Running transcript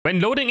When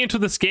loading into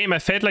this game, I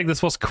felt like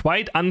this was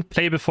quite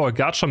unplayable for a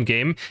Garchomp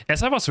game,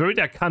 as I was worried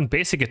I can't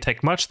basic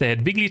attack much. They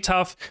had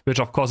Wigglytuff, which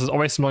of course is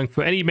always annoying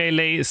for any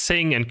melee,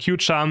 Sing and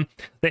Q-Charm.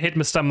 They had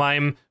Mr.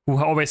 Mime,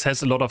 who always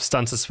has a lot of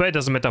stunts as well,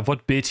 doesn't matter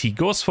what build he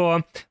goes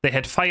for. They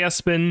had Fire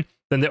Spin.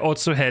 Then they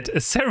also had a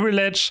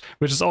Cerulege,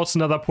 which is also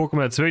another Pokemon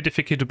that's very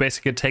difficult to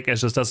basic attack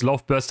as just does a lot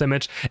of burst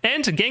damage.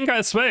 And Gengar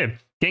as well.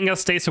 Gengar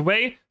stays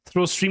away,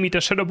 throws 3 meter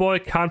Shadow Ball,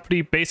 can't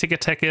really basic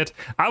attack it.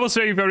 I was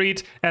very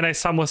worried, and I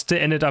somehow still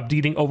ended up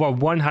dealing over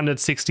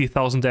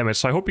 160,000 damage.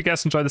 So I hope you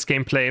guys enjoy this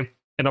gameplay,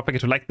 and don't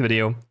forget to like the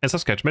video and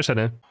subscribe to my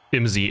channel.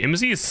 Imzy.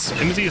 Imzy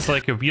is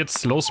like a weird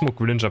slow smoke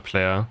Greninja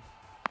player.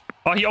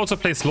 Oh, he also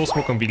plays slow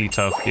smoke on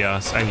Wigglytuff.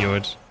 Yes, I knew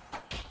it.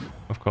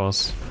 Of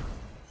course.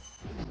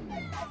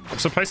 I'm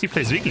surprised he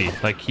plays Wiggly.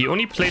 Like, he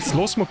only plays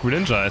slow smoke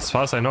Greninja as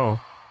far as I know.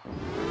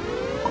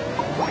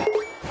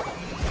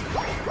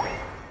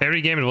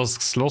 Every game it was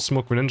slow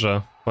smoke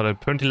Greninja, but I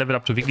apparently leveled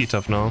up to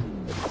Wigglytuff now.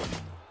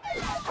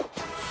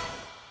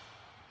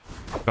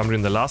 I'm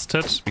in the last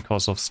hit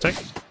because of stack.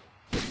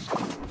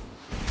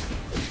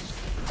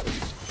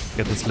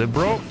 Get this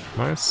Libro.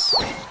 Nice.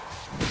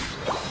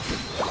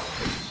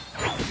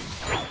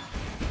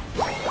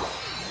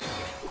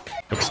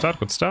 Good start,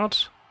 good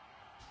start.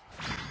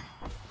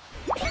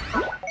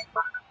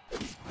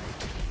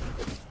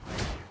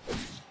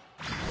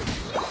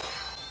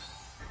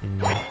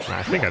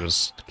 I think I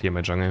just clear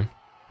my jungle.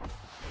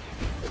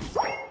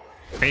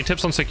 Any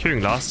tips on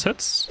securing last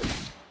hits?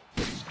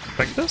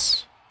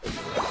 Practice?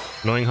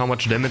 Knowing how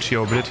much damage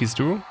your abilities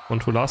do on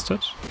to last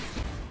hit?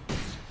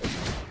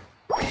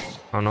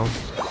 Oh no.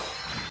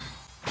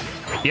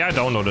 Yeah, I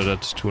downloaded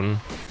it tune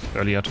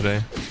earlier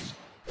today.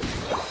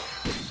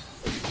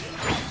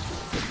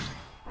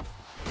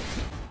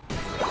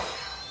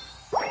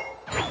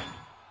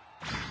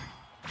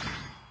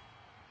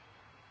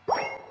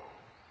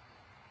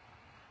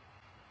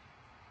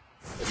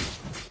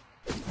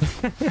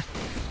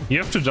 You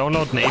have to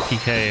download an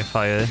APK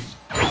file.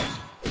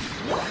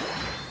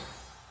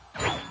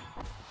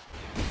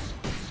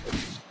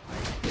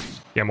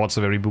 Yeah, I'm also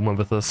very boomer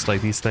with this,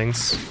 like these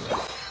things.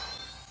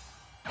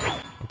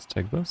 Let's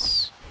take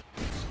this.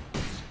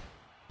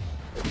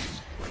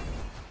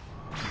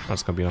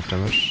 That's gonna be enough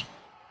damage.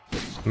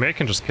 Maybe I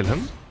can just kill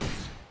him.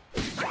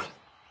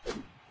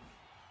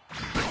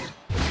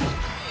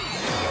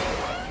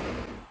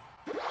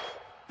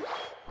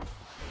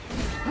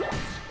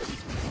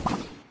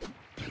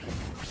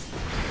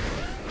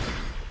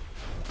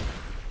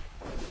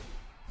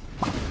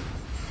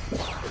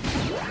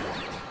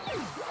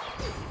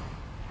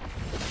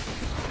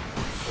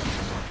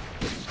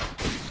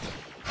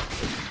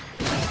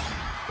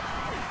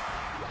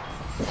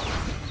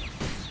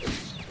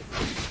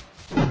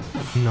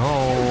 No.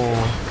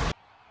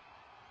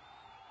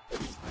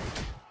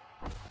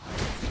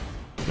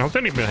 I hope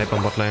they need me to help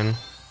on bot lane.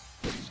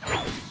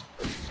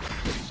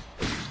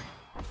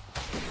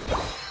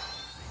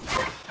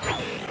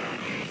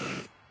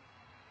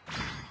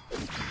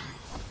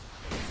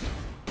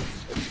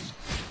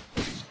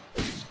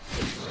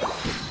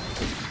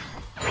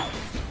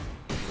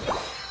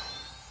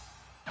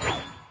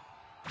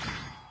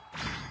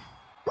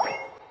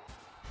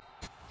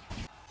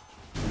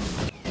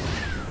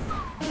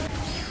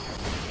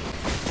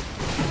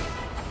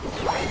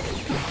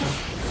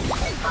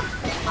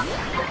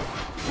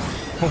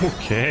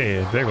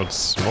 Okay, they got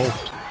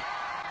smoked.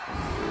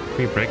 Can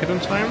we break it in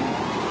time?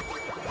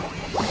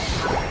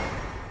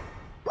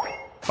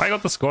 I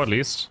got the score at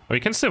least. Oh,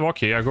 you can still walk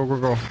here. Yeah, go, go,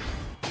 go.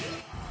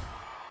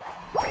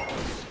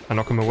 I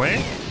knock him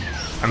away.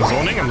 I'm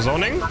zoning, I'm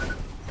zoning.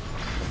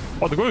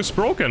 Oh, the goal is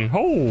broken.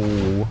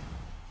 Oh.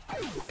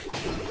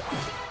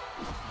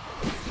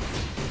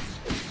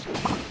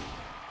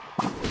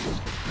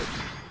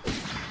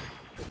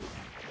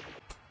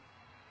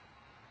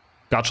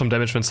 Garchomp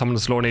damage when someone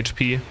is low on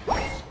HP.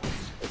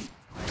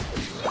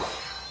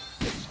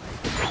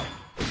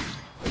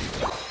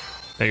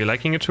 Are you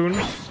liking it, Toon?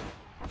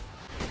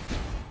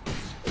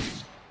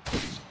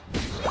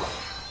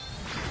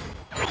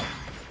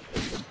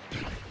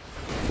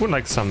 Would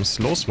like some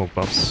slow smoke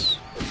buffs.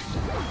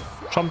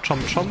 Chomp,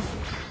 chomp, chomp.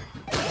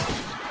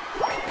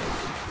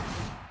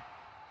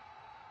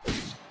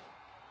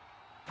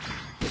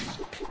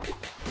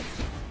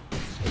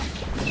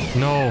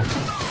 No.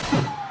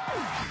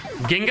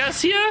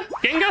 Gengar's here?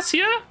 Gengar's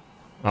here?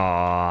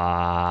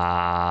 Ah.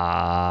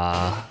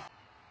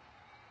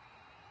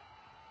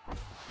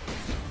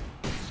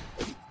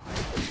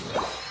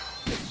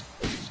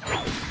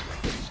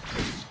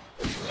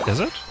 Is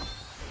it?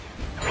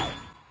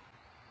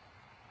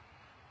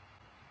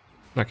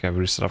 Okay, we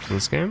reset after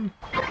this game.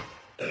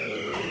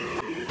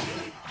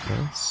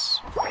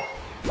 Yes.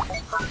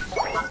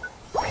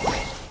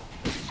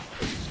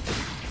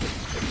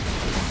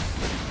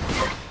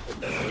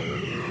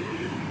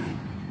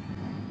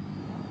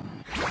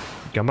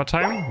 Gamba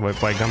time?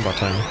 Why Gamba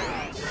time?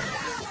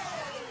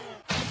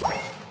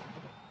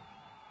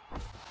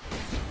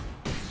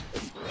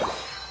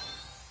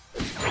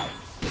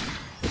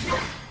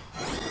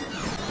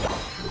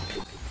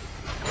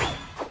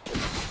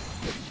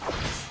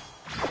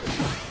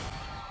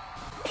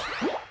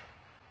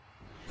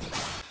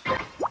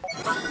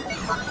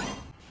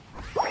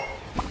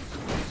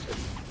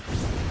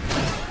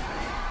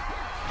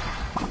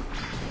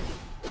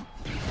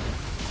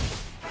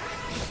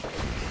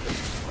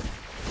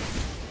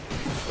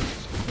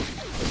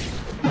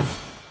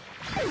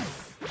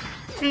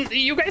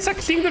 You guys are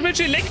cleaning the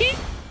Regieleki?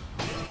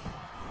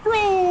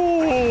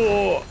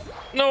 Bro!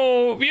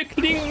 No, we're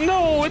cleaning.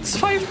 No, it's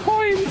 5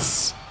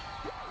 points.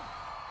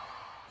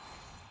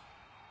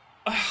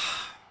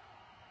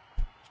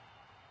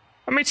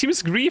 My team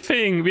is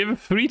griefing. We have a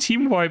free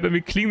team wipe and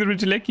we clean the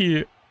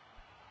Regieleki.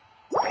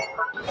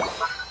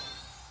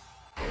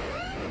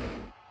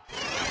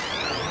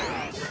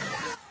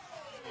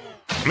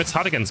 I mean, it's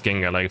hard against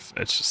Gengar. Like,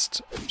 it's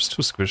just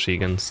too squishy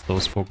against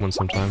those Pokemon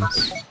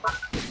sometimes.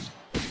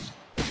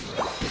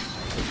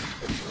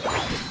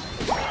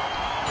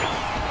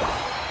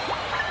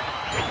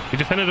 We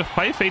defended a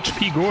 5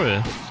 HP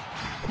goal.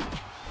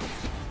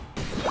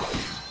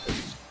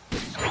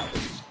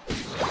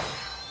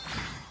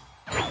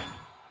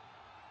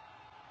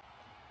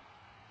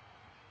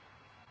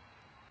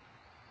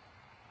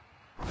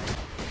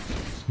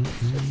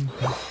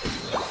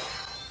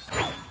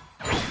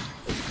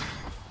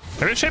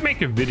 I should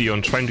make a video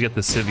on trying to get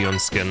the Sylveon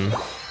skin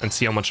and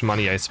see how much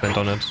money I spent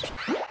on it.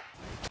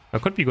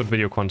 That could be good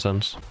video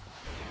content.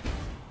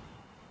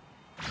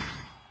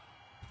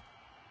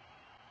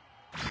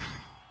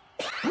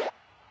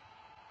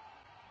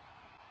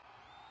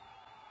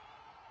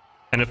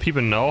 And if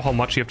people know how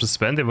much you have to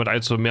spend, they would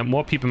also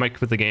more people might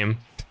quit the game.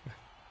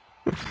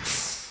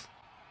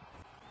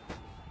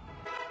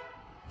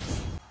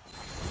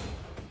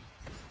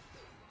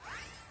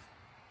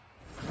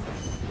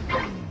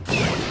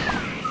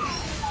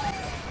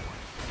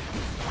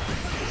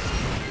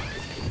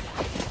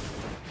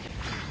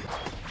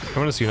 I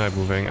want to see Unite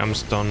moving. I'm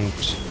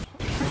stunned.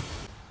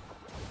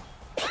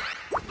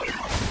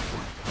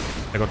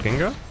 I got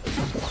Gengar.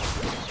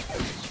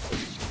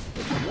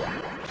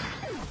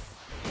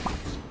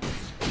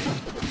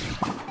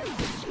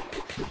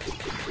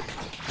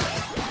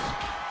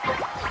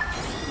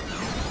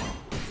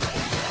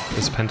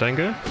 This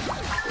Pentangle.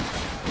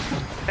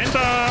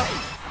 Penta!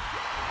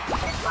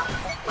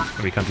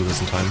 We can't do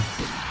this in time.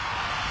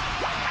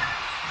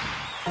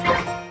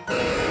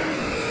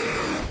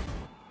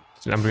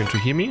 I'm going to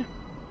hear me.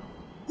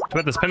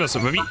 But this Penta, so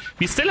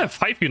we still have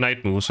 5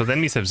 Unite moves, so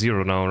then we have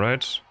 0 now,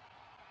 right?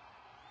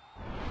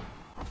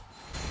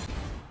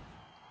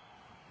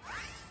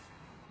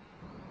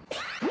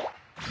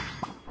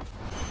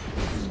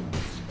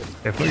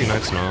 They have no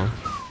Unites now.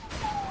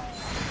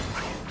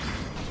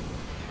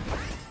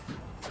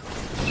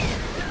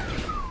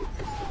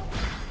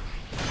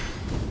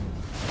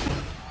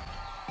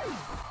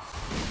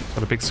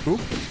 Got a big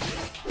scoop.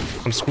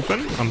 I'm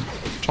scooping. I'm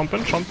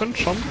chomping.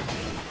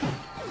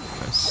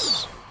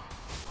 Nice.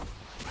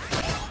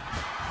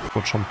 Go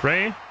chomp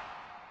Ray.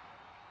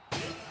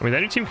 I mean,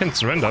 any team can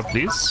surrender,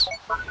 please.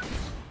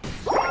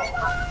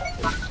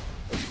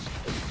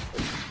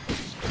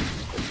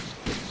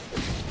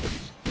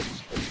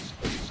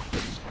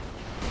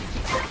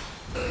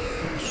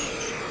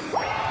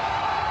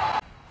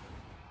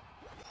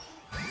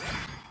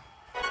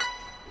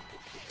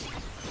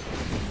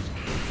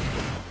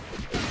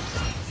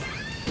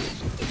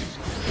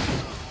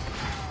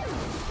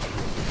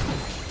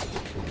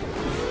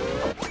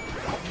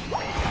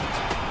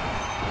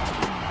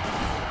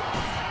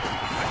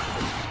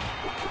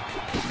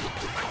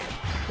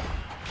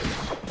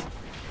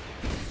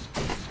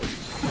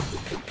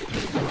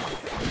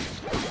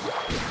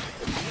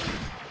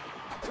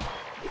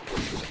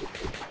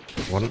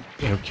 One?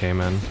 Okay,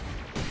 man.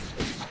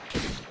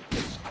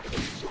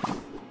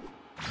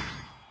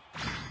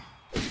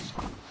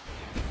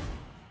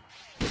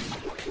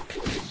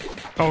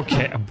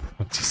 Okay.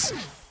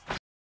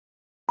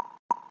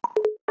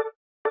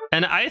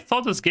 And I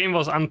thought this game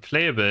was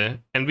unplayable,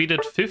 and we did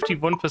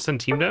 51%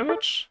 team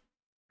damage?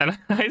 And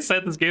I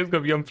said this game's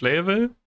gonna be unplayable?